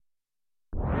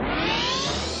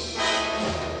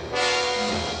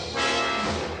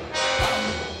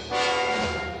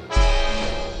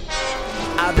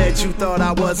bet you thought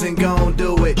I wasn't gon'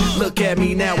 do it. Look at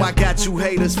me now, I got you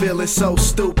haters feeling so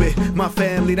stupid. My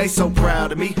family, they so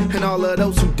proud of me, and all of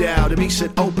those who doubted me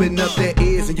should open up their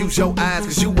ears and use your eyes,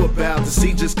 cause you about to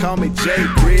see. Just call me J.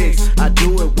 Grigdes, I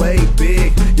do it way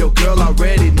big. Your girl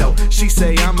already know, she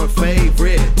say I'm her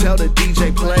favorite. Tell the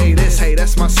DJ play this, hey,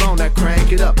 that's my song, now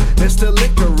crank it up. There's the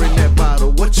liquor in that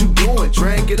bottle, what you doing?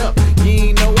 Drink it up. You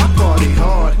ain't know I party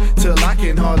hard till I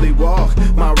can hardly walk.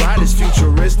 My ride is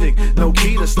futuristic, no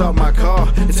key to start my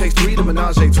car. It takes 3 to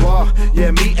menage a trois,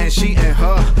 yeah, me and she and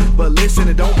her. But listen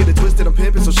and don't get it twisted, I'm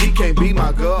pimping so she can't be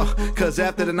my girl. Cause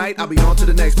after the night, I'll be on to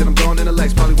the next, and I'm gone in the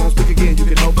legs. Probably won't speak again, you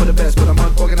can hope for the best, but I'm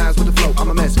unorganized with the flow, I'm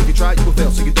a mess. If you try, you will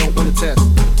fail, so you don't wanna test.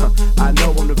 I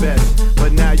know I'm the best,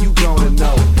 but now you gonna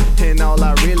know. And all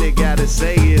I really gotta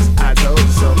say is, I told you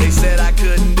so. They said I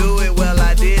couldn't do it, well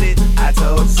I did it, I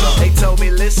told you so. They told me,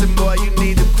 listen boy, you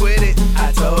need to quit it,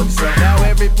 I told you so. Now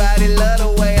everybody love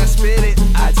the way I spit it,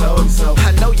 I told you so.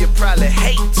 I know you probably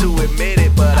hate to admit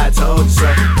it, but I told you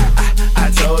so. I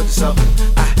told you so.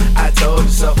 I told you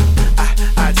so.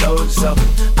 I told you so.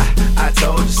 I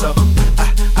told you so.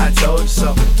 I told you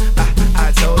so.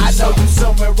 I told you so. I know you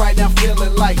somewhere right now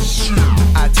feeling like shit.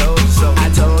 I told you so. I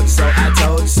told you so. I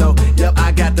told you so. Yep,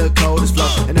 I got the coldest flow,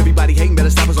 and everybody hating better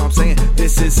stop, is all I'm saying.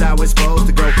 This is how it's supposed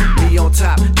to go. Me on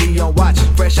top, me on watch,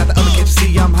 fresh out the oven, can't you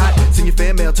see I'm hot? Send your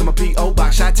fan mail to my P.O.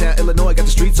 box, Chi-Town, Illinois, got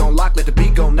the streets on lock. Let the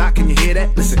beat go knock, can you hear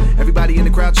that? Listen, everybody in the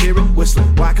crowd cheering,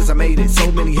 whistling. Why? Cause I made it.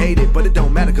 So many hate it, but it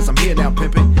don't matter cause I'm here now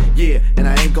pimping. Yeah, and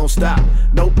I ain't gon' stop.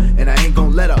 Nope, and I ain't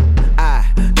gon' let up.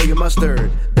 I know you must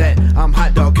heard that I'm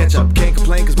hot dog ketchup. Can't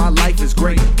complain cause my life is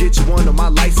great. Get you one on my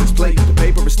license plate. The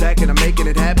paper is stacking, I'm making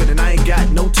it happen, and I ain't got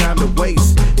no time to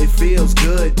waste. It feels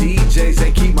good, DJs,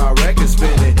 they keep my record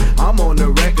spinning. I'm on the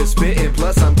record spitting,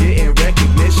 plus I'm getting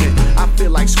recognition. I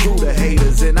feel like screw the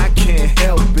haters and I can't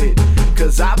help it,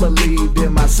 cause I believed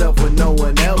in myself when no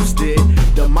one else did.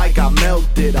 The mic I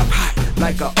melted, I'm hot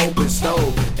like an open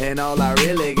stove, and all I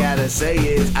really gotta say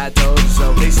is I told you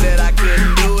so. They said I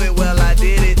couldn't do it, well I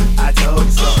did it, I told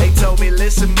you so. They told me,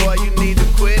 listen boy, you need to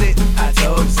quit it, I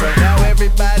told you so. Now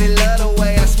everybody love the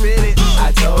way I spit it,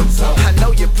 I told you so. I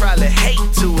know you probably hate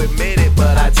to admit it,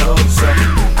 but I told you so.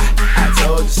 I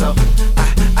told you so.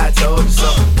 I told you so.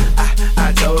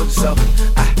 I told you so.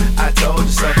 I told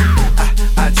you so.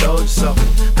 I told you so.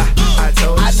 I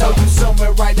told you so. I know you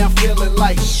somewhere right now feeling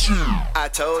like shit. I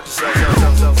told you so.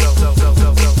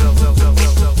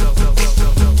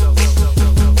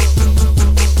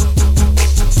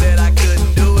 Said I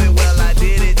couldn't do it, well I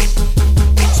did it.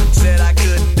 Said I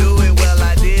couldn't do it, well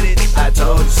I did it. I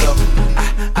told you so.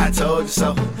 I told you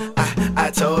so.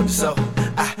 I told you so.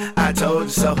 I told you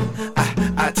so.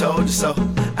 I told you so.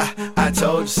 I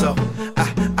told you so.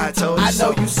 I told you so. I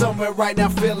know you somewhere right now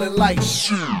feeling like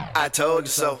shit. I told you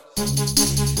so.